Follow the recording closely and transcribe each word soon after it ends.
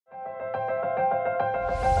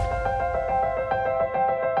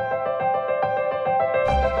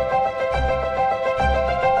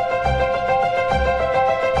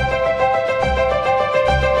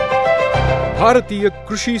ಭಾರತೀಯ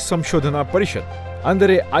ಕೃಷಿ ಸಂಶೋಧನಾ ಪರಿಷತ್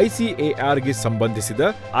ಅಂದರೆ ICAR-ಗೆ ಸಂಬಂಧಿಸಿದ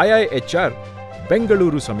IIHR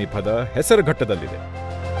ಬೆಂಗಳೂರು ಸಮೀಪದ ಹೆಸರುಘಟ್ಟದಲ್ಲಿದೆ.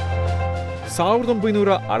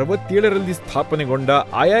 1967ರಲ್ಲಿ ಸ್ಥಾಪನೆಗೊಂಡ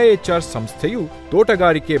IIHR ಸಂಸ್ಥೆಯು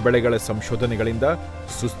ತೋಟಗಾರಿಕೆ ಬೆಳೆಗಳ ಸಂಶೋಧನೆಗಳಿಂದ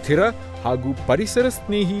ಸುಸ್ಥಿರ ಹಾಗೂ ಪರಿಸರ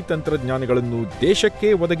ಸ್ನೇಹಿ ತಂತ್ರಜ್ಞಾನಗಳನ್ನು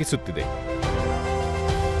ದೇಶಕ್ಕೆ ಒದಗಿಸುತ್ತಿದೆ.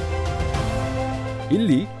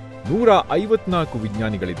 ಇಲ್ಲಿ 154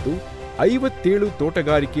 ವಿಜ್ಞಾನಿಗಳಿದ್ದು 57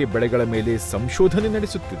 ತೋಟಗಾರಿಕೆ ಬೆಳೆಗಳ ಮೇಲೆ ಸಂಶೋಧನೆ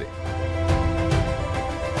ನಡೆಸುತ್ತಿದೆ.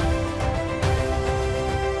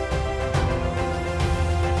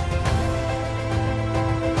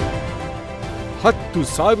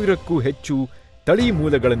 10,000ಕ್ಕೂ ಹೆಚ್ಚು ತಳಿ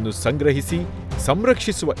ಮೂಲಗಳನ್ನು ಸಂಗ್ರಹಿಸಿ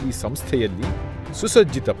ಸಂರಕ್ಷಿಸುವ ಈ ಸಂಸ್ಥೆಯಲ್ಲಿ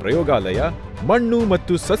ಸುಸಜ್ಜಿತ ಪ್ರಯೋಗಾಲಯ, ಮಣ್ಣು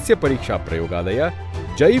ಮತ್ತು ಸಸ್ಯ ಪರೀಕ್ಷಾ ಪ್ರಯೋಗಾಲಯ,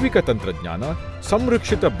 ಜೈವಿಕ ತಂತ್ರಜ್ಞಾನ,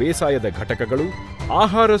 ಸಂರಕ್ಷಿತ ಬೇಸಾಯದ ಘಟಕಗಳು,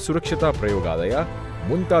 ಆಹಾರ ಸುರಕ್ಷತಾ ಪ್ರಯೋಗಾಲಯ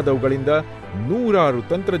ಮುಂತಾದವುಗಳಿಂದ 100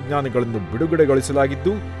 ತಂತ್ರಜ್ಞಾನಗಳನ್ನು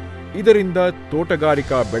ಬಿಡುಗಡೆಗೊಳಿಸಲಾಗಿದ್ದು, ಇದರಿಂದ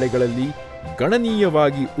ತೋಟಗಾರಿಕಾ ಬೆಳೆಗಳಲ್ಲಿ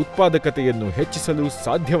ಗಣನೀಯವಾಗಿ ಉತ್ಪಾದಕತೆಯನ್ನು ಹೆಚ್ಚಿಸಲು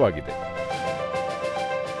ಸಾಧ್ಯವಾಗಿದೆ.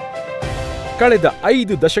 ಕಳೆದ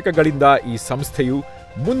 5 ದಶಕಗಳಿಂದ ಈ ಸಂಸ್ಥೆಯು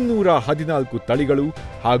 314 ತಳಿಗಳು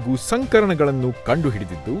ಹಾಗೂ ಸಂಕರಣಗಳನ್ನು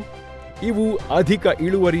ಕಂಡುಹಿಡಿದಿದ್ದು, ಇವು ಅಧಿಕ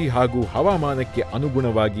ಇಳುವರಿ ಹಾಗೂ ಹವಾಮಾನಕ್ಕೆ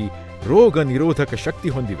ಅನುಗುಣವಾಗಿ ರೋಗ ನಿರೋಧಕ ಶಕ್ತಿ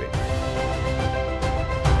ಹೊಂದಿವೆ.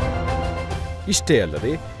 ಇಷ್ಟೇ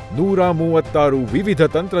ಅಲ್ಲದೆ 136 ವಿವಿಧ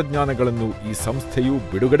ತಂತ್ರಜ್ಞಾನಗಳನ್ನು ಈ ಸಂಸ್ಥೆಯು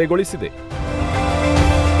ಬಿಡುಗಡೆಗೊಳಿಸಿದೆ.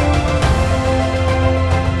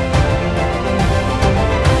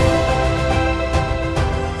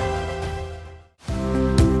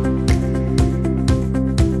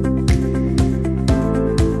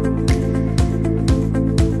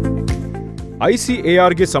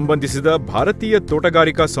 ICAR-ಗೆ ಸಂಬಂಧಿಸಿದ ಭಾರತೀಯ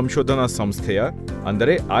ತೋಟಗಾರಿಕಾ ಸಂಶೋಧನಾ ಸಂಸ್ಥೆಯ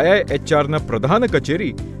ಅಂದರೆ IIHR-ನ ಪ್ರಧಾನ ಕಚೇರಿ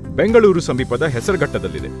ಬೆಂಗಳೂರು ಸಮೀಪದ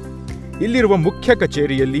ಹೆಸರುಘಟ್ಟದಲ್ಲಿದೆ. ಇಲ್ಲಿರುವ ಮುಖ್ಯ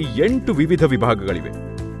ಕಚೇರಿಯಲ್ಲಿ 8 ವಿವಿಧ ವಿಭಾಗಗಳಿವೆ.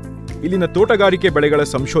 ಇಲ್ಲಿನ ತೋಟಗಾರಿಕೆ ಬೆಳೆಗಳ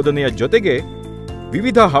ಸಂಶೋಧನೆಯ ಜೊತೆಗೆ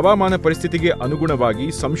ವಿವಿಧ ಹವಾಮಾನ ಪರಿಸ್ಥಿತಿಗೆ ಅನುಗುಣವಾಗಿ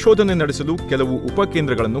ಸಂಶೋಧನೆ ನಡೆಸಲು ಕೆಲವು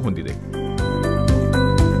ಉಪಕೇಂದ್ರಗಳನ್ನು ಹೊಂದಿದೆ.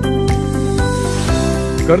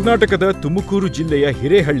 ಕರ್ನಾಟಕದ ತುಮಕೂರು ಜಿಲ್ಲೆಯ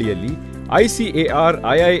ಹಿರೇಹಳ್ಳಿಯಲ್ಲಿ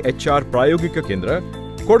ICAR-IIHR ಪ್ರಾಯೋಗಿಕ ಕೇಂದ್ರ,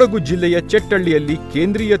 ಕೊಡಗು ಜಿಲ್ಲೆಯ ಚೆಟ್ಟಳ್ಳಿಯಲ್ಲಿ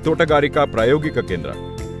ಕೇಂದ್ರೀಯ ತೋಟಗಾರಿಕಾ ಪ್ರಾಯೋಗಿಕ ಕೇಂದ್ರ,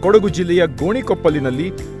 ಕೊಡಗು ಜಿಲ್ಲೆಯ ಗೋಣಿಕೊಪ್ಪಲಿನಲ್ಲಿ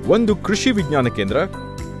ಒಂದು ಕೃಷಿ ವಿಜ್ಞಾನ ಕೇಂದ್ರ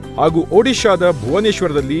ಹಾಗೂ ಒಡಿಶಾದ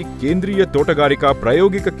ಭುವನೇಶ್ವರದಲ್ಲಿ ಕೇಂದ್ರೀಯ ತೋಟಗಾರಿಕಾ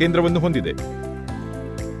ಪ್ರಾಯೋಗಿಕ ಕೇಂದ್ರವನ್ನು ಹೊಂದಿದೆ.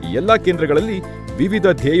 ಈ ಎಲ್ಲಾ ಕೇಂದ್ರಗಳಲ್ಲಿ ವಿವಿಧ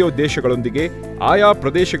ಧ್ಯೇಯೋದ್ದೇಶಗಳೊಂದಿಗೆ ಆಯಾ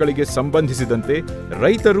ಪ್ರದೇಶಗಳಿಗೆ ಸಂಬಂಧಿಸಿದಂತೆ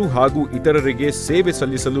ರೈತರು ಹಾಗೂ ಇತರರಿಗೆ ಸೇವೆ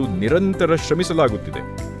ಸಲ್ಲಿಸಲು ನಿರಂತರ ಶ್ರಮಿಸಲಾಗುತ್ತಿದೆ.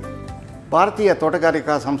 ಭಾರತೀಯ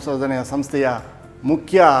ತೋಟಗಾರಿಕಾ ಸಂಶೋಧನೆಯ ಸಂಸ್ಥೆಯ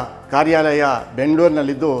ಮುಖ್ಯ ಕಾರ್ಯಾಲಯ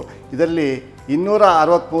ಬೆಂಗಳೂರಿನಲ್ಲಿದ್ದು, ಇದರಲ್ಲಿ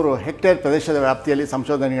 263 ಹೆಕ್ಟೇರ್ ಪ್ರದೇಶದ ವ್ಯಾಪ್ತಿಯಲ್ಲಿ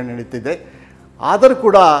ಸಂಶೋಧನೆಗಳು ನಡೆಯುತ್ತಿದೆ. ಆದರೂ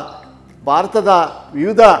ಕೂಡ ಭಾರತದ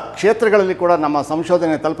ವಿವಿಧ ಕ್ಷೇತ್ರಗಳಲ್ಲಿ ಕೂಡ ನಮ್ಮ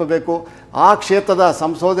ಸಂಶೋಧನೆ ತಲುಪಬೇಕು. ಆ ಕ್ಷೇತ್ರದ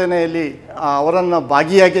ಸಂಶೋಧನೆಯಲ್ಲಿ ಅವರನ್ನು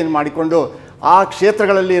ಭಾಗಿಯಾಗಿ ಮಾಡಿಕೊಂಡು ಆ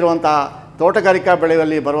ಕ್ಷೇತ್ರಗಳಲ್ಲಿ ಇರುವಂತಹ ತೋಟಗಾರಿಕಾ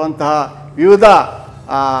ಬೆಳೆಯಲ್ಲಿ ಬರುವಂತಹ ವಿವಿಧ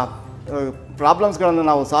ಪ್ರಾಬ್ಲಮ್ಸ್ಗಳನ್ನು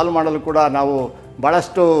ನಾವು ಸಾಲ್ವ್ ಮಾಡಲು ಕೂಡ ನಾವು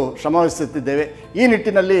ಭಾಳಷ್ಟು ಶ್ರಮವಹಿಸುತ್ತಿದ್ದೇವೆ. ಈ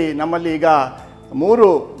ನಿಟ್ಟಿನಲ್ಲಿ ನಮ್ಮಲ್ಲಿ ಈಗ 3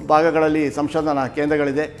 ಭಾಗಗಳಲ್ಲಿ ಸಂಶೋಧನಾ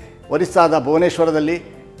ಕೇಂದ್ರಗಳಿದೆ. ಒರಿಸ್ಸಾದ ಭುವನೇಶ್ವರದಲ್ಲಿ,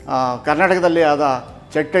 ಕರ್ನಾಟಕದಲ್ಲಿ ಆದ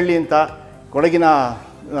ಚೆಟ್ಟಳ್ಳಿ ಅಂತ ಕೊಡಗಿನ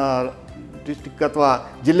ಡಿಸ್ಟಿಕ್ ಅಥವಾ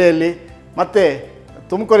ಜಿಲ್ಲೆಯಲ್ಲಿ, ಮತ್ತು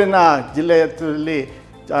ತುಮಕೂರಿನ ಜಿಲ್ಲೆಯಲ್ಲಿ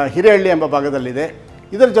ಹಿರೇಹಳ್ಳಿ ಎಂಬ ಭಾಗದಲ್ಲಿದೆ.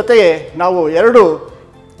 ಇದರ ಜೊತೆಗೆ ನಾವು 2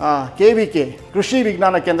 KVK ಕೃಷಿ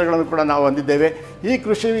ವಿಜ್ಞಾನ ಕೇಂದ್ರಗಳನ್ನು ಕೂಡ ನಾವು ಹೊಂದಿದ್ದೇವೆ. ಈ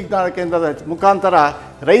ಕೃಷಿ ವಿಜ್ಞಾನ ಕೇಂದ್ರದ ಮುಖಾಂತರ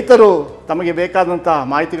ರೈತರು ತಮಗೆ ಬೇಕಾದಂಥ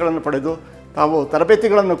ಮಾಹಿತಿಗಳನ್ನು ಪಡೆದು ತಾವು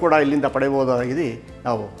ತರಬೇತಿಗಳನ್ನು ಕೂಡ ಇಲ್ಲಿಂದ ಪಡೆಯಬಹುದಾಗಿ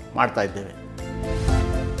ನಾವು ಮಾಡ್ತಾ ಇದ್ದೇವೆ.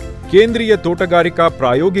 ಕೇಂದ್ರೀಯ ತೋಟಗಾರಿಕಾ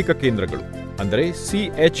ಪ್ರಾಯೋಗಿಕ ಕೇಂದ್ರಗಳು ಅಂದರೆ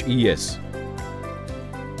CHES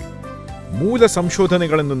ಮೂಲ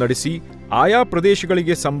ಸಂಶೋಧನೆಗಳನ್ನು ನಡೆಸಿ ಆಯಾ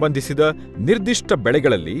ಪ್ರದೇಶಗಳಿಗೆ ಸಂಬಂಧಿಸಿದ ನಿರ್ದಿಷ್ಟ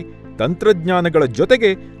ಬೆಳೆಗಳಲ್ಲಿ ತಂತ್ರಜ್ಞಾನಗಳ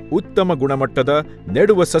ಜೊತೆಗೆ ಉತ್ತಮ ಗುಣಮಟ್ಟದ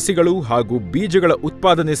ನೆಡುವ ಸಸಿಗಳು ಹಾಗೂ ಬೀಜಗಳ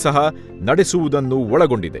ಉತ್ಪಾದನೆ ಸಹ ನಡೆಸುವುದನ್ನು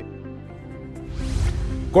ಒಳಗೊಂಡಿದೆ.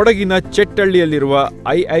 ಕೊಡಗಿನ ಚೆಟ್ಟಳ್ಳಿಯಲ್ಲಿರುವ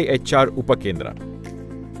IIHR ಉಪಕೇಂದ್ರ,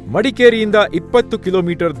 ಮಡಿಕೇರಿಯಿಂದ 20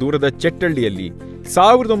 ಕಿಲೋಮೀಟರ್ ದೂರದ ಚೆಟ್ಟಳ್ಳಿಯಲ್ಲಿ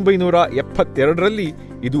 1972ರಲ್ಲಿ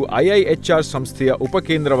ಇದು IIHR ಸಂಸ್ಥೆಯ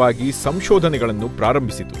ಉಪಕೇಂದ್ರವಾಗಿ ಸಂಶೋಧನೆಗಳನ್ನು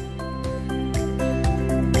ಪ್ರಾರಂಭಿಸಿತು.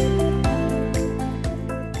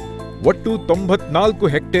 ಒಟ್ಟು 94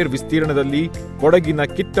 ಹೆಕ್ಟೇರ್ ವಿಸ್ತೀರ್ಣದಲ್ಲಿ ಕೊಡಗಿನ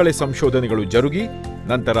ಕಿತ್ತಳೆ ಸಂಶೋಧನೆಗಳು ಜರುಗಿ,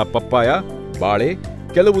 ನಂತರ ಪಪ್ಪಾಯ, ಬಾಳೆ,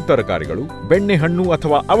 ಕೆಲವು ತರಕಾರಿಗಳು, ಬೆಣ್ಣೆಹಣ್ಣು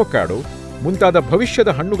ಅಥವಾ ಅವಕಾಡೋ ಮುಂತಾದ ಭವಿಷ್ಯದ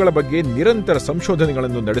ಹಣ್ಣುಗಳ ಬಗ್ಗೆ ನಿರಂತರ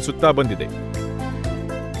ಸಂಶೋಧನೆಗಳನ್ನು ನಡೆಸುತ್ತಾ ಬಂದಿದೆ.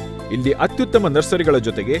 ಇಲ್ಲಿ ಅತ್ಯುತ್ತಮ ನರ್ಸರಿಗಳ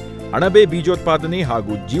ಜೊತೆಗೆ ಅಣಬೆ ಬೀಜೋತ್ಪಾದನೆ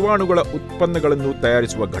ಹಾಗೂ ಜೀವಾಣುಗಳ ಉತ್ಪನ್ನಗಳನ್ನು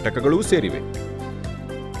ತಯಾರಿಸುವ ಘಟಕಗಳೂ ಸೇರಿವೆ.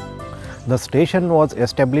 The station was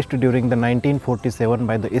established during the 1947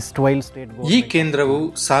 by the erstwhile state government. ಈ ಕೇಂದ್ರವು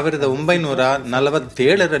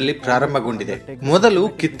 1947ರಲ್ಲಿ ಪ್ರಾರಂಭಗೊಂಡಿದೆ. ಮೊದಲು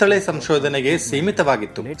ಕಿತ್ತಳೆ ಸಂಶೋಧನೆಗೆ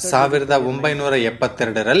ಸೀಮಿತವಾಗಿತ್ತು.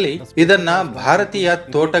 1972ರಲ್ಲಿ ಇದನ್ನ ಭಾರತೀಯ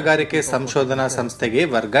ತೋಟಗಾರಿಕೆ ಸಂಶೋಧನಾ ಸಂಸ್ಥೆಗೆ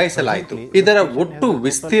ವರ್ಗಾಯಿಸಲಾಯಿತು. ಇದರ ಒಟ್ಟು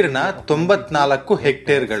ವಿಸ್ತೀರ್ಣ 94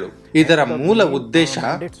 ಹೆಕ್ಟೇರ್ಗಳು. ಇದರ ಮೂಲ ಉದ್ದೇಶ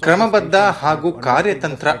ಕ್ರಮಬದ್ಧ ಹಾಗೂ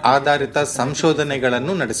ಕಾರ್ಯತಂತ್ರ ಆಧಾರಿತ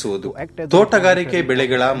ಸಂಶೋಧನೆಗಳನ್ನು ನಡೆಸುವುದು, ತೋಟಗಾರಿಕೆ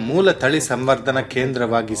ಬೆಳೆಗಳ ಮೂಲ ತಳಿ ಸಂವರ್ಧನಾ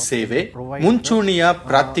ಕೇಂದ್ರವಾಗಿ ಸೇವೆ, ಮುಂಚೂಣಿಯ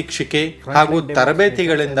ಪ್ರಾತ್ಯಕ್ಷಿಕೆ ಹಾಗೂ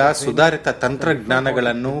ತರಬೇತಿಗಳಿಂದ ಸುಧಾರಿತ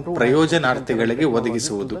ತಂತ್ರಜ್ಞಾನಗಳನ್ನು ಪ್ರಯೋಜನಾರ್ಥಿಗಳಿಗೆ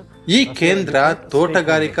ಒದಗಿಸುವುದು. ಈ ಕೇಂದ್ರ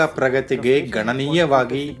ತೋಟಗಾರಿಕಾ ಪ್ರಗತಿಗೆ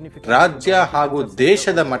ಗಣನೀಯವಾಗಿ ರಾಜ್ಯ ಹಾಗೂ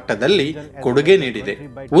ದೇಶದ ಮಟ್ಟದಲ್ಲಿ ಕೊಡುಗೆ ನೀಡಿದೆ.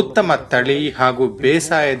 ಉತ್ತಮ ತಳಿ ಹಾಗೂ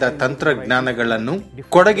ಬೇಸಾಯದ ತಂತ್ರಜ್ಞಾನಗಳನ್ನು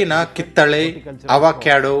ಕೊಡಗಿನ ಕಿತ್ತಳೆ,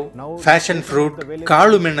 ಅವಕ್ಯಾಡೋ, ಫ್ಯಾಷನ್ ಫ್ರೂಟ್,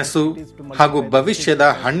 ಕಾಳು ಮೆಣಸು ಹಾಗೂ ಭವಿಷ್ಯದ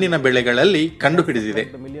ಹಣ್ಣಿನ ಬೆಳೆಗಳಲ್ಲಿ ಕಂಡುಹಿಡಿದಿದೆ.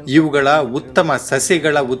 ಇವುಗಳ ಉತ್ತಮ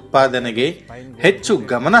ಸಸಿಗಳ ಉತ್ಪಾದನೆಗೆ ಹೆಚ್ಚು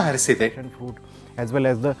ಗಮನ ಹರಿಸಿದೆ. As well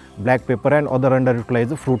as the black pepper and other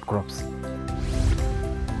underutilized fruit crops.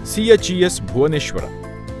 CHES Bhubaneswar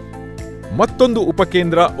ಮತ್ತೊಂದು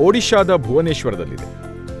ಉಪಕೇಂದ್ರ ಒಡಿಶಾದ ಭುವನೇಶ್ವರದಲ್ಲಿದೆ.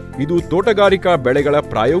 ಇದು ತೋಟಗಾರಿಕಾ ಬೆಳೆಗಳ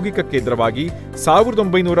ಪ್ರಾಯೋಗಿಕ ಕೇಂದ್ರವಾಗಿ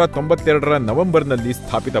 1992ರ ನವೆಂಬರ್ನಲ್ಲಿ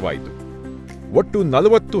ಸ್ಥಾಪಿತವಾಯಿತು. ಒಟ್ಟು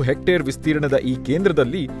 40 ಹೆಕ್ಟೇರ್ ವಿಸ್ತೀರ್ಣದ ಈ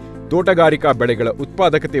ಕೇಂದ್ರದಲ್ಲಿ ತೋಟಗಾರಿಕಾ ಬೆಳೆಗಳ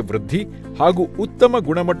ಉತ್ಪಾದಕತೆ ವೃದ್ಧಿ ಹಾಗೂ ಉತ್ತಮ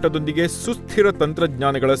ಗುಣಮಟ್ಟದೊಂದಿಗೆ ಸುಸ್ಥಿರ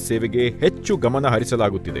ತಂತ್ರಜ್ಞಾನಗಳ ಸೇವೆಗೆ ಹೆಚ್ಚು ಗಮನ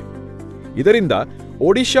ಹರಿಸಲಾಗುತ್ತಿದೆ. ಇದರಿಂದ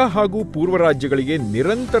ಒಡಿಶಾ ಹಾಗೂ ಪೂರ್ವ ರಾಜ್ಯಗಳಿಗೆ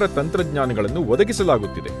ನಿರಂತರ ತಂತ್ರಜ್ಞಾನಗಳನ್ನು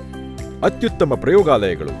ಒದಗಿಸಲಾಗುತ್ತಿದೆ. ಅತ್ಯುತ್ತಮ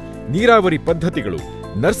ಪ್ರಯೋಗಾಲಯಗಳು, ನೀರಾವರಿ ಪದ್ಧತಿಗಳು,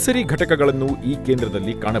 ನರ್ಸರಿ ಘಟಕಗಳನ್ನು ಈ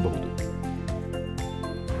ಕೇಂದ್ರದಲ್ಲಿ ಕಾಣಬಹುದು.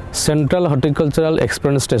 Central horticultural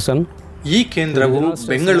experiment station. ಈ ಕೇಂದ್ರವು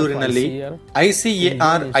ಬೆಂಗಳೂರಿನಲ್ಲಿ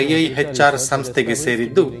ICAR-IIHR ಸಂಸ್ಥೆಗೆ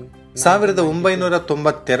ಸೇರಿದ್ದು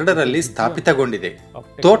 1992ರಲ್ಲಿ ಸ್ಥಾಪಿತಗೊಂಡಿದೆ.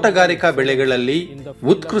 ತೋಟಗಾರಿಕಾ ಬೆಳೆಗಳಲ್ಲಿ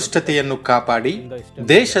ಉತ್ಕೃಷ್ಟತೆಯನ್ನು ಕಾಪಾಡಿ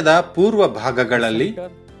ದೇಶದ ಪೂರ್ವ ಭಾಗಗಳಲ್ಲಿ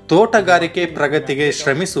ತೋಟಗಾರಿಕೆ ಪ್ರಗತಿಗೆ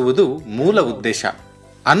ಶ್ರಮಿಸುವುದು ಮೂಲ ಉದ್ದೇಶ.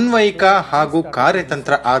 ಅನ್ವಯಿಕ ಹಾಗೂ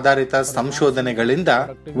ಕಾರ್ಯತಂತ್ರ ಆಧಾರಿತ ಸಂಶೋಧನೆಗಳಿಂದ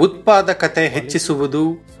ಉತ್ಪಾದಕತೆ ಹೆಚ್ಚಿಸುವುದು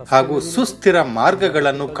ಹಾಗೂ ಸುಸ್ಥಿರ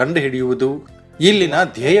ಮಾರ್ಗಗಳನ್ನು ಕಂಡುಹಿಡಿಯುವುದು ಇಲ್ಲಿನ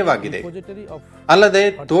ಧ್ಯೇಯವಾಗಿದೆ. ಅಲ್ಲದೆ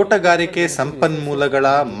ತೋಟಗಾರಿಕೆ ಸಂಪನ್ಮೂಲಗಳ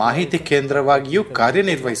ಮಾಹಿತಿ ಕೇಂದ್ರವಾಗಿಯೂ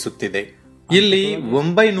ಕಾರ್ಯನಿರ್ವಹಿಸುತ್ತಿದೆ. ಇಲ್ಲಿ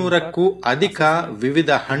 900ಕ್ಕೂ ಅಧಿಕ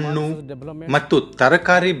ವಿವಿಧ ಹಣ್ಣು ಮತ್ತು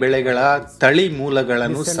ತರಕಾರಿ ಬೆಳೆಗಳ ತಳಿ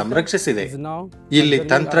ಮೂಲಗಳನ್ನು ಸಂರಕ್ಷಿಸಿದೆ. ಇಲ್ಲಿ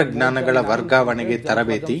ತಂತ್ರಜ್ಞಾನಗಳ ವರ್ಗಾವಣೆಗೆ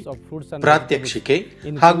ತರಬೇತಿ, ಪ್ರಾತ್ಯಕ್ಷಿಕೆ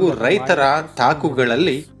ಹಾಗೂ ರೈತರ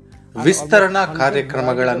ತಾಕುಗಳಲ್ಲಿ ವಿಸ್ತರಣಾ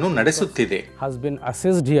ಕಾರ್ಯಕ್ರಮಗಳನ್ನು ನಡೆಸುತ್ತಿದೆ.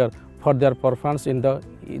 For their performance in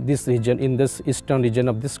this region, in this eastern region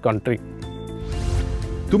of this country.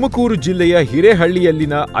 Tumakuru ಜಿಲ್ಲೆಯ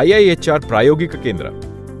ಹಿರೇಹಳ್ಳಿಯಲ್ಲಿನ IIHR ಪ್ರಾಯೋಗಿಕ ಕೇಂದ್ರ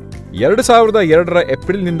 2002ರ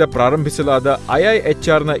ಏಪ್ರಿಲ್ನಿಂದ ಪ್ರಾರಂಭಿಸಲಾದ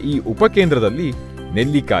IIHRನ ಈ ಉಪಕೇಂದ್ರದಲ್ಲಿ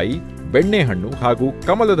ನೆಲ್ಲಿಕಾಯಿ, ಬೆಣ್ಣೆಹಣ್ಣು ಹಾಗೂ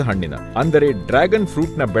ಕಮಲದ ಹಣ್ಣಿನ ಅಂದರೆ ಡ್ರ್ಯಾಗನ್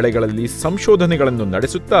ಫ್ರೂಟ್ನ ಬೆಳೆಗಳಲ್ಲಿ ಸಂಶೋಧನೆಗಳನ್ನು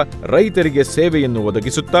ನಡೆಸುತ್ತಾ ರೈತರಿಗೆ ಸೇವೆಯನ್ನು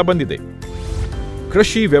ಒದಗಿಸುತ್ತಾ ಬಂದಿದೆ.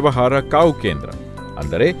 ಕೃಷಿ ವ್ಯವಹಾರ ಕಾವು ಕೇಂದ್ರ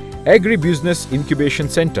ಅಂದರೆ agri business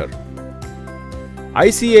incubation centre.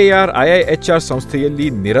 ICAR-IIHR ಸಂಸ್ಥೆಯಲ್ಲಿ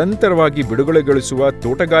ನಿರಂತರವಾಗಿ ಬಿಡುಗಡೆಗೊಳಿಸುವ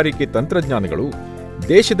ತೋಟಗಾರಿಕೆ ತಂತ್ರಜ್ಞಾನಗಳು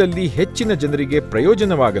ದೇಶದಲ್ಲಿ ಹೆಚ್ಚಿನ ಜನರಿಗೆ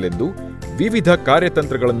ಪ್ರಯೋಜನವಾಗಲೆಂದು ವಿವಿಧ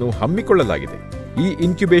ಕಾರ್ಯತಂತ್ರಗಳನ್ನು ಹಮ್ಮಿಕೊಳ್ಳಲಾಗಿದೆ. ಈ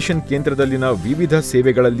ಇನ್ಕ್ಯುಬೇಷನ್ ಕೇಂದ್ರದಲ್ಲಿನ ವಿವಿಧ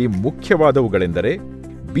ಸೇವೆಗಳಲ್ಲಿ ಮುಖ್ಯವಾದವುಗಳೆಂದರೆ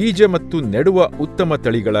ಬೀಜ ಮತ್ತು ನೆಡುವ ಉತ್ತಮ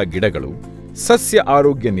ತಳಿಗಳ ಗಿಡಗಳು, ಸಸ್ಯ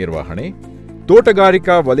ಆರೋಗ್ಯ ನಿರ್ವಹಣೆ,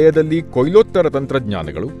 ತೋಟಗಾರಿಕಾ ವಲಯದಲ್ಲಿ ಕೊಯ್ಲೋತ್ತರ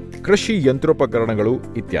ತಂತ್ರಜ್ಞಾನಗಳು, ಕೃಷಿ ಯಂತ್ರೋಪಕರಣಗಳು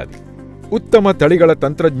ಇತ್ಯಾದಿ. ಉತ್ತಮ ತಳಿಗಳ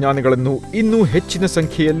ತಂತ್ರಜ್ಞಾನಗಳನ್ನು ಇನ್ನೂ ಹೆಚ್ಚಿನ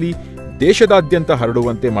ಸಂಖ್ಯೆಯಲ್ಲಿ ದೇಶದಾದ್ಯಂತ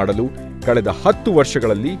ಹರಡುವಂತೆ ಮಾಡಲು ಕಳೆದ 10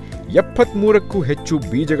 ವರ್ಷಗಳಲ್ಲಿ 73ಕ್ಕೂ ಹೆಚ್ಚು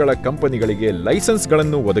ಬೀಜಗಳ ಕಂಪನಿಗಳಿಗೆ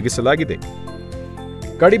ಲೈಸೆನ್ಸ್ಗಳನ್ನು ಒದಗಿಸಲಾಗಿದೆ.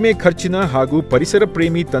 ಕಡಿಮೆ ಖರ್ಚಿನ ಹಾಗೂ ಪರಿಸರ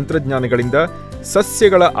ಪ್ರೇಮಿ ತಂತ್ರಜ್ಞಾನಗಳಿಂದ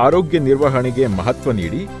ಸಸ್ಯಗಳ ಆರೋಗ್ಯ ನಿರ್ವಹಣೆಗೆ ಮಹತ್ವ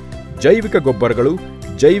ನೀಡಿ ಜೈವಿಕ ಗೊಬ್ಬರಗಳು,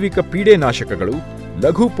 ಜೈವಿಕ ಪೀಡೆನಾಶಕಗಳು,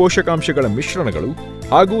 ಲಘು ಪೋಷಕಾಂಶಗಳ ಮಿಶ್ರಣಗಳು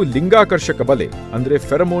ಹಾಗೂ ಲಿಂಗಾಕರ್ಷಕ ಬಲೆ ಅಂದರೆ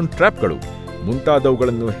ಫೆರಮೋನ್ ಟ್ರ್ಯಾಪ್ಗಳು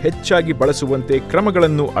ಮುಂತಾದವುಗಳನ್ನು ಹೆಚ್ಚಾಗಿ ಬಳಸುವಂತೆ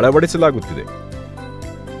ಕ್ರಮಗಳನ್ನು ಅಳವಡಿಸಲಾಗುತ್ತಿದೆ.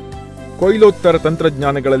 ಕೊಯ್ಲೋತ್ತರ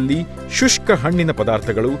ತಂತ್ರಜ್ಞಾನಗಳಲ್ಲಿ ಶುಷ್ಕ ಹಣ್ಣಿನ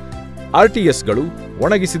ಪದಾರ್ಥಗಳು, RTSಗಳು,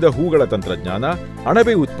 ಒಣಗಿಸಿದ ಹೂಗಳ ತಂತ್ರಜ್ಞಾನ,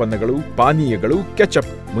 ಅಣಬೆ ಉತ್ಪನ್ನಗಳು, ಪಾನೀಯಗಳು,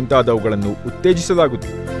 ಕೆಚಪ್ ಮುಂತಾದವುಗಳನ್ನು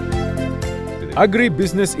ಉತ್ತೇಜಿಸಲಾಗುತ್ತಿದೆ. ಅಗ್ರಿ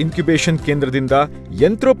ಬಿಸಿನೆಸ್ ಇನ್ಕ್ಯುಬೇಷನ್ ಕೇಂದ್ರದಿಂದ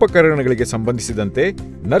ಯಂತ್ರೋಪಕರಣಗಳಿಗೆ ಸಂಬಂಧಿಸಿದಂತೆ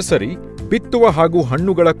ನರ್ಸರಿ, ಬಿತ್ತುವ ಹಾಗೂ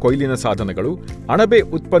ಹಣ್ಣುಗಳ ಕೊಯ್ಲಿನ ಸಾಧನಗಳು, ಅಣಬೆ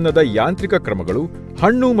ಉತ್ಪನ್ನದ ಯಾಂತ್ರಿಕ ಕ್ರಮಗಳು,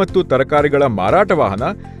 ಹಣ್ಣು ಮತ್ತು ತರಕಾರಿಗಳ ಮಾರಾಟ ವಾಹನ,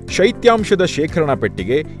 ಶೈತ್ಯಾಂಶದ ಶೇಖರಣಾ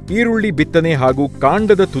ಪೆಟ್ಟಿಗೆ, ಈರುಳ್ಳಿ ಬಿತ್ತನೆ ಹಾಗೂ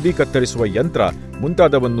ಕಾಂಡದ ತುದಿ ಕತ್ತರಿಸುವ ಯಂತ್ರ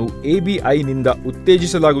ಮುಂತಾದವನ್ನು ABIನಿಂದ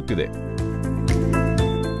ಉತ್ತೇಜಿಸಲಾಗುತ್ತಿದೆ.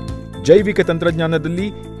 ಜೈವಿಕ ತಂತ್ರಜ್ಞಾನದಲ್ಲಿ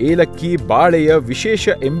ಏಲಕ್ಕಿ, ಬಾಳೆಯ ವಿಶೇಷ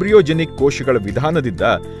ಎಂಬ್ರಿಯೋಜೆನಿಕ್ ಕೋಶಗಳ ವಿಧಾನದಿಂದ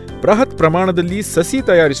ಬೃಹತ್ ಪ್ರಮಾಣದಲ್ಲಿ ಸಸಿ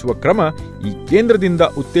ತಯಾರಿಸುವ ಕ್ರಮ ಈ ಕೇಂದ್ರದಿಂದ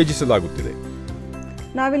ಉತ್ತೇಜಿಸಲಾಗುತ್ತಿದೆ.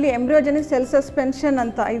 ನಾವಿಲ್ಲಿ ಎಂಬ್ರಿಯೋಜೆನಿಕ್ ಸೆಲ್ ಸಸ್ಪೆನ್ಷನ್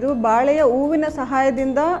ಅಂತ, ಇದು ಬಾಳೆಯ ಹೂವಿನ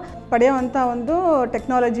ಸಹಾಯದಿಂದ ಪಡೆಯುವಂಥ ಒಂದು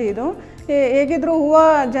ಟೆಕ್ನಾಲಜಿ. ಇದು ಹೇಗಿದ್ರೂ ಹೂವು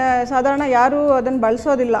ಸಾಧಾರಣ ಯಾರೂ ಅದನ್ನು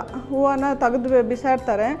ಬಳಸೋದಿಲ್ಲ, ಹೂವನ್ನು ತೆಗೆದು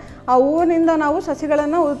ಬಿಸಾಡ್ತಾರೆ. ಆ ಹೂವಿನಿಂದ ನಾವು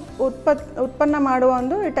ಸಸಿಗಳನ್ನು ಉತ್ಪನ್ನ ಮಾಡುವ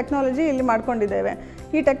ಒಂದು ಈ ಟೆಕ್ನಾಲಜಿ ಇಲ್ಲಿ ಮಾಡ್ಕೊಂಡಿದ್ದೇವೆ.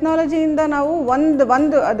 ಈ ಟೆಕ್ನಾಲಜಿಯಿಂದ ನಾವು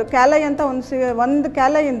ಅದು ಕ್ಯಾಲೈ ಅಂತ ಒಂದು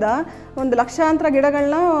ಕ್ಯಾಲೈಯಿಂದ ಒಂದು ಲಕ್ಷಾಂತರ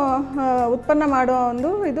ಗಿಡಗಳನ್ನ ಉತ್ಪನ್ನ ಮಾಡುವ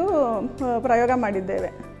ಒಂದು ಇದು ಪ್ರಯೋಗ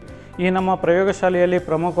ಮಾಡಿದ್ದೇವೆ. ಈ ನಮ್ಮ ಪ್ರಯೋಗಶಾಲೆಯಲ್ಲಿ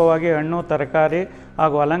ಪ್ರಮುಖವಾಗಿ ಹಣ್ಣು, ತರಕಾರಿ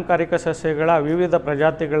ಹಾಗೂ ಅಲಂಕಾರಿಕ ಸಸ್ಯಗಳ ವಿವಿಧ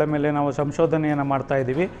ಪ್ರಜಾತಿಗಳ ಮೇಲೆ ನಾವು ಸಂಶೋಧನೆಯನ್ನು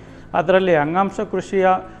ಮಾಡ್ತಾಯಿದ್ದೀವಿ. ಅದರಲ್ಲಿ ಅಂಗಾಂಶ ಕೃಷಿಯ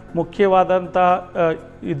ಮುಖ್ಯವಾದಂಥ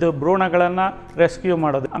ಇದು ಭ್ರೂಣಗಳನ್ನು ರೆಸ್ಕ್ಯೂ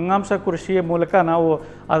ಮಾಡೋದು. ಅಂಗಾಂಶ ಕೃಷಿಯ ಮೂಲಕ ನಾವು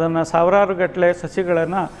ಅದನ್ನು ಸಾವಿರಾರು ಗಟ್ಟಲೆ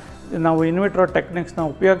ಸಸಿಗಳನ್ನು ನಾವು ಇನ್ವಿಟ್ರೋ ಟೆಕ್ನಿಕ್ಸ್ನ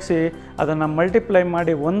ಉಪಯೋಗಿಸಿ ಅದನ್ನು ಮಲ್ಟಿಪ್ಲೈ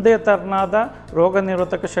ಮಾಡಿ ಒಂದೇ ಥರನಾದ ರೋಗ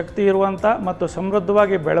ನಿರೋಧಕ ಶಕ್ತಿ ಇರುವಂಥ ಮತ್ತು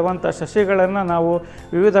ಸಮೃದ್ಧವಾಗಿ ಬೆಳೆಯುವಂಥ ಸಸಿಗಳನ್ನು ನಾವು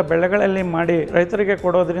ವಿವಿಧ ಬೆಳೆಗಳಲ್ಲಿ ಮಾಡಿ ರೈತರಿಗೆ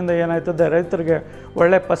ಕೊಡೋದ್ರಿಂದ ಏನಾಯ್ತದೆ, ರೈತರಿಗೆ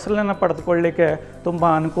ಒಳ್ಳೆ ಫಸಲನ್ನು ಪಡೆದುಕೊಳ್ಳಲಿಕ್ಕೆ ತುಂಬ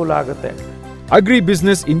ಅನುಕೂಲ ಆಗುತ್ತೆ. ಅಗ್ರಿ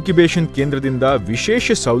ಬಿಸಿನೆಸ್ ಇನ್ಕ್ಯುಬೇಷನ್ ಕೇಂದ್ರದಿಂದ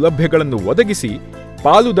ವಿಶೇಷ ಸೌಲಭ್ಯಗಳನ್ನು ಒದಗಿಸಿ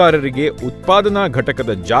ಪಾಲುದಾರರಿಗೆ ಉತ್ಪಾದನಾ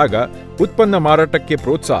ಘಟಕದ ಜಾಗ, ಉತ್ಪನ್ನ ಮಾರಾಟಕ್ಕೆ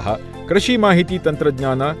ಪ್ರೋತ್ಸಾಹ, ಕೃಷಿ ಮಾಹಿತಿ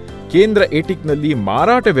ತಂತ್ರಜ್ಞಾನ ಕೇಂದ್ರ ಏಟಿಕ್ನಲ್ಲಿ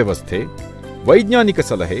ಮಾರಾಟ ವ್ಯವಸ್ಥೆ, ವೈಜ್ಞಾನಿಕ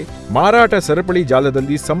ಸಲಹೆ, ಮಾರಾಟ ಸರಪಳಿ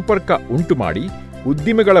ಜಾಲದಲ್ಲಿ ಸಂಪರ್ಕ ಉಂಟುಮಾಡಿ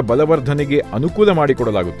ಉದ್ದಿಮೆಗಳ ಬಲವರ್ಧನೆಗೆ ಅನುಕೂಲ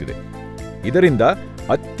ಮಾಡಿಕೊಡಲಾಗುತ್ತಿದೆ. ಇದರಿಂದ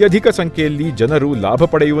ಅತ್ಯಧಿಕ ಸಂಖ್ಯೆಯಲ್ಲಿ ಜನರು ಲಾಭ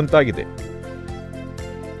ಪಡೆಯುವಂತಾಗಿದೆ.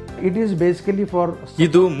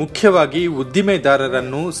 ಇದು ಮುಖ್ಯವಾಗಿ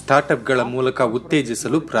ಉದ್ದಿಮೆದಾರರನ್ನು ಸ್ಟಾರ್ಟ್ಅಪ್ಗಳ ಮೂಲಕ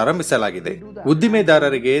ಉತ್ತೇಜಿಸಲು ಪ್ರಾರಂಭಿಸಲಾಗಿದೆ.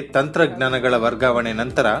 ಉದ್ದಿಮೆದಾರರಿಗೆ ತಂತ್ರಜ್ಞಾನಗಳ ವರ್ಗಾವಣೆ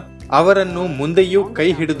ನಂತರ ಅವರನ್ನು ಮುಂದೆಯೂ ಕೈ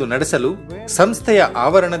ಹಿಡಿದು ನಡೆಸಲು ಸಂಸ್ಥೆಯ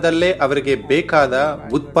ಆವರಣದಲ್ಲೇ ಅವರಿಗೆ ಬೇಕಾದ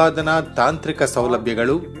ಉತ್ಪಾದನಾ ತಾಂತ್ರಿಕ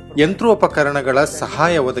ಸೌಲಭ್ಯಗಳು, ಯಂತ್ರೋಪಕರಣಗಳ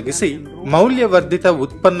ಸಹಾಯ ಒದಗಿಸಿ ಮೌಲ್ಯವರ್ಧಿತ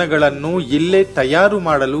ಉತ್ಪನ್ನಗಳನ್ನು ಇಲ್ಲೇ ತಯಾರು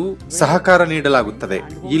ಮಾಡಲು ಸಹಕಾರ ನೀಡಲಾಗುತ್ತದೆ.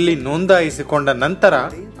 ಇಲ್ಲಿ ನೋಂದಾಯಿಸಿಕೊಂಡ ನಂತರ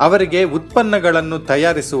ಅವರಿಗೆ ಉತ್ಪನ್ನಗಳನ್ನು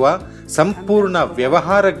ತಯಾರಿಸುವ ಸಂಪೂರ್ಣ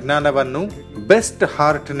ವ್ಯವಹಾರ ಜ್ಞಾನವನ್ನು ಬೆಸ್ಟ್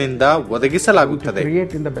ಹಾರ್ಟ್ನಿಂದ ಒದಗಿಸಲಾಗುತ್ತದೆ.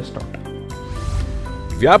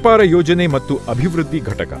 ವ್ಯಾಪಾರ ಯೋಜನೆ ಮತ್ತು ಅಭಿವೃದ್ಧಿ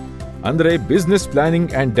ಘಟಕ ಅಂದರೆ business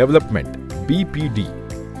planning and development BPD,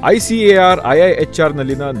 ICAR-IIHR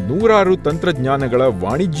ನಲ್ಲಿನ ನೂರಾರು ತಂತ್ರಜ್ಞಾನಗಳ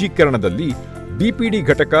ವಾಣಿಜ್ಯೀಕರಣದಲ್ಲಿ BPD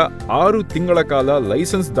ಘಟಕ 6 ತಿಂಗಳ ಕಾಲ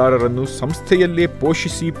ಲೈಸೆನ್ಸ್ದಾರರನ್ನು ಸಂಸ್ಥೆಯಲ್ಲೇ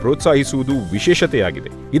ಪೋಷಿಸಿ ಪ್ರೋತ್ಸಾಹಿಸುವುದು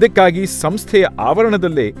ವಿಶೇಷತೆಯಾಗಿದೆ. ಇದಕ್ಕಾಗಿ ಸಂಸ್ಥೆಯ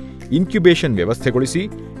ಆವರಣದಲ್ಲೇ ಇನ್ಕ್ಯುಬೇಷನ್ ವ್ಯವಸ್ಥೆಗೊಳಿಸಿ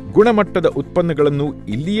ಗುಣಮಟ್ಟದ ಉತ್ಪನ್ನಗಳನ್ನು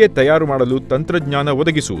ಇಲ್ಲಿಯೇ ತಯಾರು ಮಾಡಲು ತಂತ್ರಜ್ಞಾನ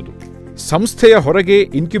ಒದಗಿಸುವುದು, ಸಂಸ್ಥೆಯ ಹೊರಗೆ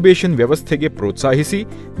ಇನ್ಕ್ಯುಬೇಷನ್ ವ್ಯವಸ್ಥೆಗೆ ಪ್ರೋತ್ಸಾಹಿಸಿ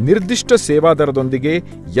ನಿರ್ದಿಷ್ಟ ಸೇವಾದರದೊಂದಿಗೆ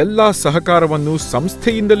ಎಲ್ಲಾ ಸಹಕಾರವನ್ನು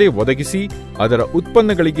ಸಂಸ್ಥೆಯಿಂದಲೇ ಒದಗಿಸಿ ಅದರ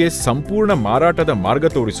ಉತ್ಪನ್ನಗಳಿಗೆ ಸಂಪೂರ್ಣ ಮಾರಾಟದ ಮಾರ್ಗ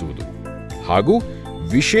ತೋರಿಸುವುದು ಹಾಗೂ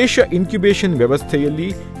ವಿಶೇಷ ಇನ್ಕ್ಯುಬೇಷನ್ ವ್ಯವಸ್ಥೆಯಲ್ಲಿ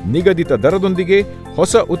ನಿಗದಿತ ದರದೊಂದಿಗೆ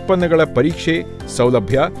ಹೊಸ ಉತ್ಪನ್ನಗಳ ಪರೀಕ್ಷೆ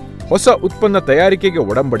ಸೌಲಭ್ಯ, ಹೊಸ ಉತ್ಪನ್ನ ತಯಾರಿಕೆಗೆ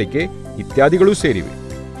ಒಡಂಬಡಿಕೆ ಇತ್ಯಾದಿಗಳೂ ಸೇರಿವೆ.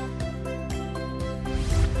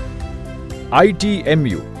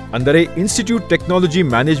 ITMU ಅಂದರೆ ಇನ್ಸ್ಟಿಟ್ಯೂಟ್ ಟೆಕ್ನಾಲಜಿ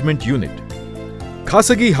ಮ್ಯಾನೇಜ್ಮೆಂಟ್ ಯೂನಿಟ್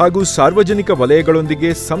ಖಾಸಗಿ ಹಾಗೂ ಸಾರ್ವಜನಿಕ ವಲಯಗಳೊಂದಿಗೆ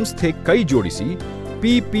ಸಂಸ್ಥೆ ಕೈ ಜೋಡಿಸಿ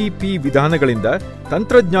PPP ವಿಧಾನಗಳಿಂದ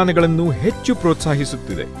ತಂತ್ರಜ್ಞಾನಗಳನ್ನು ಹೆಚ್ಚು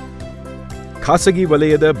ಪ್ರೋತ್ಸಾಹಿಸುತ್ತಿದೆ. ಖಾಸಗಿ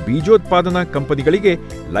ವಲಯದ ಬೀಜೋತ್ಪಾದನಾ ಕಂಪನಿಗಳಿಗೆ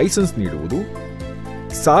ಲೈಸೆನ್ಸ್ ನೀಡುವುದು,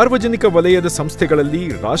 ಸಾರ್ವಜನಿಕ ವಲಯದ ಸಂಸ್ಥೆಗಳಲ್ಲಿ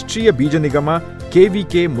ರಾಷ್ಟ್ರೀಯ ಬೀಜ ನಿಗಮ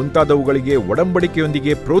KVK ಮುಂತಾದವುಗಳಿಗೆ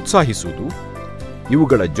ಒಡಂಬಡಿಕೆಯೊಂದಿಗೆ ಪ್ರೋತ್ಸಾಹಿಸುವುದು,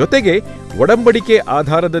 ಇವುಗಳ ಜೊತೆಗೆ ಒಡಂಬಡಿಕೆ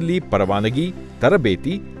ಆಧಾರದಲ್ಲಿ ಪರವಾನಗಿ,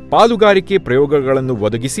 ತರಬೇತಿ, ಪಾಲುಗಾರಿಕೆ ಪ್ರಯೋಗಗಳನ್ನು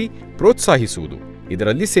ಒದಗಿಸಿ ಪ್ರೋತ್ಸಾಹಿಸುವುದು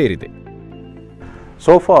ಇದರಲ್ಲಿ ಸೇರಿದೆ.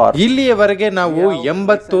 ಇಲ್ಲಿಯವರೆಗೆ ನಾವು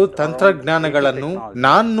 80 ತಂತ್ರಜ್ಞಾನಗಳನ್ನು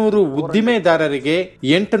 400 ಉದ್ದಿಮೆದಾರರಿಗೆ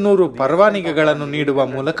 800 ಪರವಾನಗಿಗಳನ್ನು ನೀಡುವ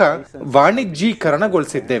ಮೂಲಕ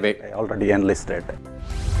ವಾಣಿಜ್ಯೀಕರಣಗೊಳಿಸಿದ್ದೇವೆ.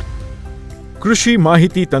 ಕೃಷಿ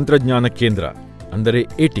ಮಾಹಿತಿ ತಂತ್ರಜ್ಞಾನ ಕೇಂದ್ರ ಅಂದರೆ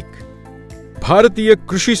ಏಟಿಕ್, ಭಾರತೀಯ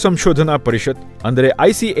ಕೃಷಿ ಸಂಶೋಧನಾ ಪರಿಷತ್ ಅಂದರೆ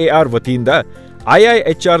ICAR ವತಿಯಿಂದ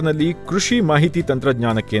IIHRನಲ್ಲಿ ಕೃಷಿ ಮಾಹಿತಿ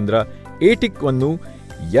ತಂತ್ರಜ್ಞಾನ ಕೇಂದ್ರ ಏಟಿಕ್ ಅನ್ನು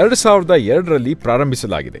 2002ರಲ್ಲಿ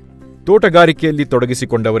ಪ್ರಾರಂಭಿಸಲಾಗಿದೆ. ತೋಟಗಾರಿಕೆಯಲ್ಲಿ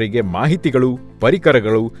ತೊಡಗಿಸಿಕೊಂಡವರಿಗೆ ಮಾಹಿತಿಗಳು,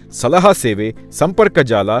 ಪರಿಕರಗಳು, ಸಲಹಾ ಸೇವೆ, ಸಂಪರ್ಕ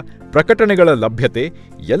ಜಾಲ, ಪ್ರಕಟಣೆಗಳ ಲಭ್ಯತೆ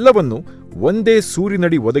ಎಲ್ಲವನ್ನೂ ಒಂದೇ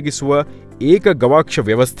ಸೂರಿನಡಿ ಒದಗಿಸುವ ಏಕ ಗವಾಕ್ಷ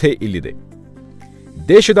ವ್ಯವಸ್ಥೆ ಇಲ್ಲಿದೆ.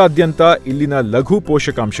 ದೇಶದಾದ್ಯಂತ ಇಲ್ಲಿನ ಲಘು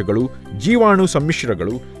ಪೋಷಕಾಂಶಗಳು, ಜೀವಾಣು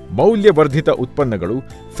ಸಮ್ಮಿಶ್ರಗಳು, ಮೌಲ್ಯವರ್ಧಿತ ಉತ್ಪನ್ನಗಳು,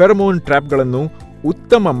 ಫೆರಮೋನ್ ಟ್ರ್ಯಾಪ್ಗಳನ್ನು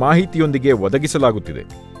ಉತ್ತಮ ಮಾಹಿತಿಯೊಂದಿಗೆ ಒದಗಿಸಲಾಗುತ್ತಿದೆ.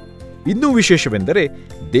 ಇನ್ನೂ ವಿಶೇಷವೆಂದರೆ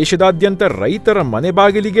ದೇಶದಾದ್ಯಂತ ರೈತರ ಮನೆ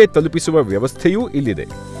ಬಾಗಿಲಿಗೆ ತಲುಪಿಸುವ ವ್ಯವಸ್ಥೆಯೂ ಇಲ್ಲಿದೆ.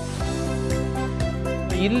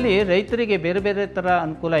 ಇಲ್ಲಿ ರೈತರಿಗೆ ಬೇರೆ ಬೇರೆ ಥರ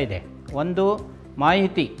ಅನುಕೂಲ ಇದೆ. ಒಂದು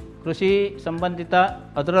ಮಾಹಿತಿ, ಕೃಷಿ ಸಂಬಂಧಿತ,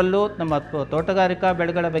 ಅದರಲ್ಲೂ ನಮ್ಮ ತೋಟಗಾರಿಕಾ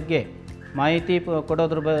ಬೆಳೆಗಳ ಬಗ್ಗೆ ಮಾಹಿತಿ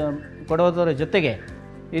ಕೊಡೋದ್ರ ಜೊತೆಗೆ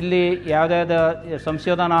ಇಲ್ಲಿ ಯಾವುದ್ಯಾವುದೋ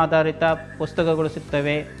ಸಂಶೋಧನಾ ಆಧಾರಿತ ಪುಸ್ತಕಗಳು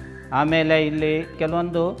ಸಿಗ್ತವೆ. ಆಮೇಲೆ ಇಲ್ಲಿ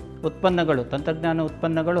ಕೆಲವೊಂದು ಉತ್ಪನ್ನಗಳು, ತಂತ್ರಜ್ಞಾನ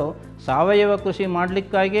ಉತ್ಪನ್ನಗಳು ಸಾವಯವ ಕೃಷಿ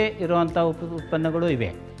ಮಾಡಲಿಕ್ಕಾಗಿ ಇರುವಂಥ ಉತ್ಪನ್ನಗಳು ಇವೆ.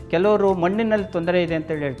 ಕೆಲವರು ಮಣ್ಣಿನಲ್ಲಿ ತೊಂದರೆ ಇದೆ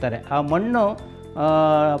ಅಂತೇಳಿ ಹೇಳ್ತಾರೆ. ಆ ಮಣ್ಣು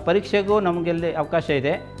ಪರೀಕ್ಷೆಗೂ ನಮಗೆಲ್ಲಿ ಅವಕಾಶ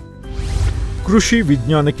ಇದೆ. ಕೃಷಿ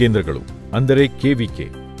ವಿಜ್ಞಾನ ಕೇಂದ್ರಗಳು ಅಂದರೆ ಕೆವಿಕೆ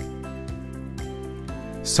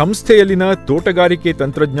ಸಂಸ್ಥೆಯಲ್ಲಿನ ತೋಟಗಾರಿಕೆ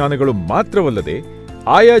ತಂತ್ರಜ್ಞಾನಗಳು ಮಾತ್ರವಲ್ಲದೆ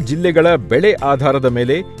ಆಯಾ ಜಿಲ್ಲೆಗಳ ಬೆಳೆ ಆಧಾರದ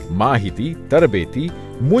ಮೇಲೆ ಮಾಹಿತಿ, ತರಬೇತಿ,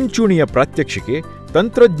 ಮುಂಚೂಣಿಯ ಪ್ರಾತ್ಯಕ್ಷಿಕೆ,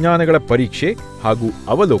 ತಂತ್ರಜ್ಞಾನಗಳ ಪರೀಕ್ಷೆ ಹಾಗೂ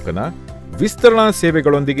ಅವಲೋಕನ, ವಿಸ್ತರಣಾ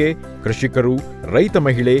ಸೇವೆಗಳೊಂದಿಗೆ ಕೃಷಿಕರು, ರೈತ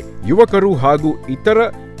ಮಹಿಳೆ, ಯುವಕರು ಹಾಗೂ ಇತರ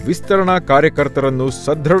ವಿಸ್ತರಣಾ ಕಾರ್ಯಕರ್ತರನ್ನು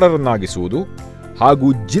ಸದೃಢರನ್ನಾಗಿಸುವುದು ಹಾಗೂ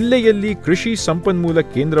ಜಿಲ್ಲೆಯಲ್ಲಿ ಕೃಷಿ ಸಂಪನ್ಮೂಲ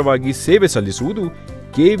ಕೇಂದ್ರವಾಗಿ ಸೇವೆ ಸಲ್ಲಿಸುವುದು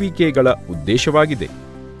ಕೆವಿಕೆಗಳ ಉದ್ದೇಶವಾಗಿದೆ.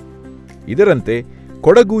 ಇದರಂತೆ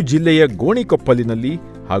ಕೊಡಗು ಜಿಲ್ಲೆಯ ಗೋಣಿಕೊಪ್ಪಲಿನಲ್ಲಿ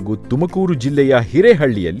ಹಾಗೂ ತುಮಕೂರು ಜಿಲ್ಲೆಯ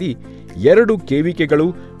ಹಿರೇಹಳ್ಳಿಯಲ್ಲಿ 2 ಕೆವಿಕೆಗಳು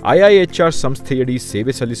IIHR ಸಂಸ್ಥೆಯಡಿ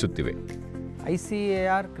ಸೇವೆ ಸಲ್ಲಿಸುತ್ತಿವೆ.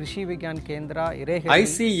 ICAR ಕೃಷಿ ವಿಜ್ಞಾನ ಕೇಂದ್ರ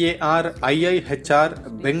ICAR-IIHR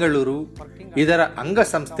ಬೆಂಗಳೂರು ಇದರ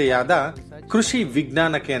ಅಂಗಸಂಸ್ಥೆಯಾದ ಕೃಷಿ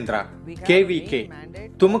ವಿಜ್ಞಾನ ಕೇಂದ್ರ ಕೆವಿಕೆ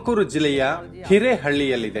ತುಮಕೂರು ಜಿಲ್ಲೆಯ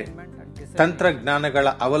ಹಿರೇಹಳ್ಳಿಯಲ್ಲಿದೆ. ತಂತ್ರಜ್ಞಾನಗಳ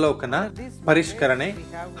ಅವಲೋಕನ, ಪರಿಷ್ಕರಣೆ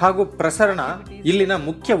ಹಾಗೂ ಪ್ರಸರಣ ಇಲ್ಲಿನ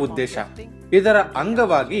ಮುಖ್ಯ ಉದ್ದೇಶ. ಇದರ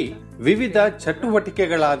ಅಂಗವಾಗಿ ವಿವಿಧ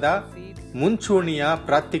ಚಟುವಟಿಕೆಗಳಾದ ಮುಂಚೂಣಿಯ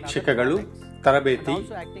ಪ್ರಾತ್ಯಕ್ಷಿಕೆಗಳು, ತರಬೇತಿ,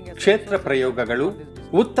 ಕ್ಷೇತ್ರ ಪ್ರಯೋಗಗಳು,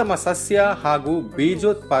 ಉತ್ತಮ ಸಸ್ಯ ಹಾಗೂ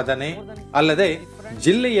ಬೀಜೋತ್ಪಾದನೆ ಅಲ್ಲದೆ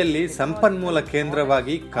ಜಿಲ್ಲೆಯಲ್ಲಿ ಸಂಪನ್ಮೂಲ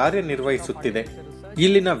ಕೇಂದ್ರವಾಗಿ ಕಾರ್ಯನಿರ್ವಹಿಸುತ್ತಿದೆ.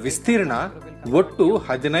 ಇಲ್ಲಿನ ವಿಸ್ತೀರ್ಣ ಒಟ್ಟು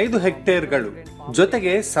 15 ಹೆಕ್ಟೇರ್ಗಳು.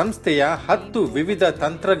 ಜೊತೆಗೆ ಸಂಸ್ಥೆಯ 10 ವಿವಿಧ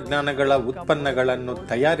ತಂತ್ರಜ್ಞಾನಗಳ ಉತ್ಪನ್ನಗಳನ್ನು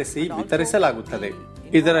ತಯಾರಿಸಿ ವಿತರಿಸಲಾಗುತ್ತದೆ.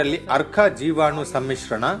 ಇದರಲ್ಲಿ ಅರ್ಕ ಜೀವಾಣು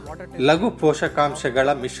ಸಮ್ಮಿಶ್ರಣ, ಲಘು ಪೋಷಕಾಂಶಗಳ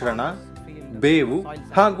ಮಿಶ್ರಣ, ಬೇವು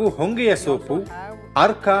ಹಾಗೂ ಹೊಂಗೆಯ ಸೋಪು,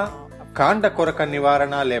 ಅರ್ಕ ಕಾಂಡ ಕೊರಕ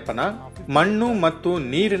ನಿವಾರಣಾ ಲೇಪನ, ಮಣ್ಣು ಮತ್ತು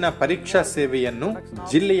ನೀರಿನ ಪರೀಕ್ಷಾ ಸೇವೆಯನ್ನು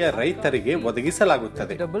ಜಿಲ್ಲೆಯ ರೈತರಿಗೆ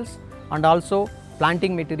ಒದಗಿಸಲಾಗುತ್ತದೆ. and also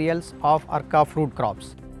planting materials of Arca fruit crops.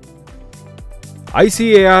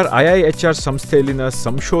 ICAR-IIHR ಸಂಸ್ಥೆಯಲ್ಲಿನ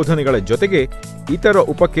ಸಂಶೋಧನೆಗಳ ಜೊತೆಗೆ ಇತರ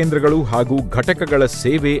ಉಪಕೇಂದ್ರಗಳು ಹಾಗೂ ಘಟಕಗಳ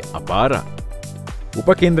ಸೇವೆ ಅಪಾರ.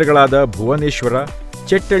 ಉಪಕೇಂದ್ರಗಳಾದ ಭುವನೇಶ್ವರ,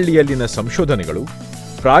 ಚೆಟ್ಟಳ್ಳಿಯಲ್ಲಿನ ಸಂಶೋಧನೆಗಳು,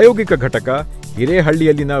 ಪ್ರಾಯೋಗಿಕ ಘಟಕ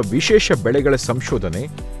ಹಿರೇಹಳ್ಳಿಯಲ್ಲಿನ ವಿಶೇಷ ಬೆಳೆಗಳ ಸಂಶೋಧನೆ,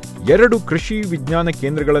 2 ಕೃಷಿ ವಿಜ್ಞಾನ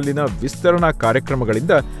ಕೇಂದ್ರಗಳಲ್ಲಿನ ವಿಸ್ತರಣಾ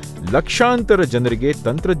ಕಾರ್ಯಕ್ರಮಗಳಿಂದ ಲಕ್ಷಾಂತರ ಜನರಿಗೆ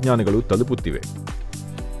ತಂತ್ರಜ್ಞಾನಗಳು ತಲುಪುತ್ತಿವೆ.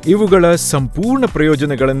 ಇವುಗಳ ಸಂಪೂರ್ಣ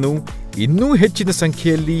ಪ್ರಯೋಜನಗಳನ್ನು ಇನ್ನೂ ಹೆಚ್ಚಿನ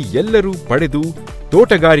ಸಂಖ್ಯೆಯಲ್ಲಿ ಎಲ್ಲರೂ ಪಡೆದು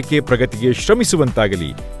ತೋಟಗಾರಿಕೆ ಪ್ರಗತಿಗೆ ಶ್ರಮಿಸುವಂತಾಗಲಿ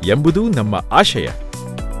ಎಂಬುದು ನಮ್ಮ ಆಶಯ.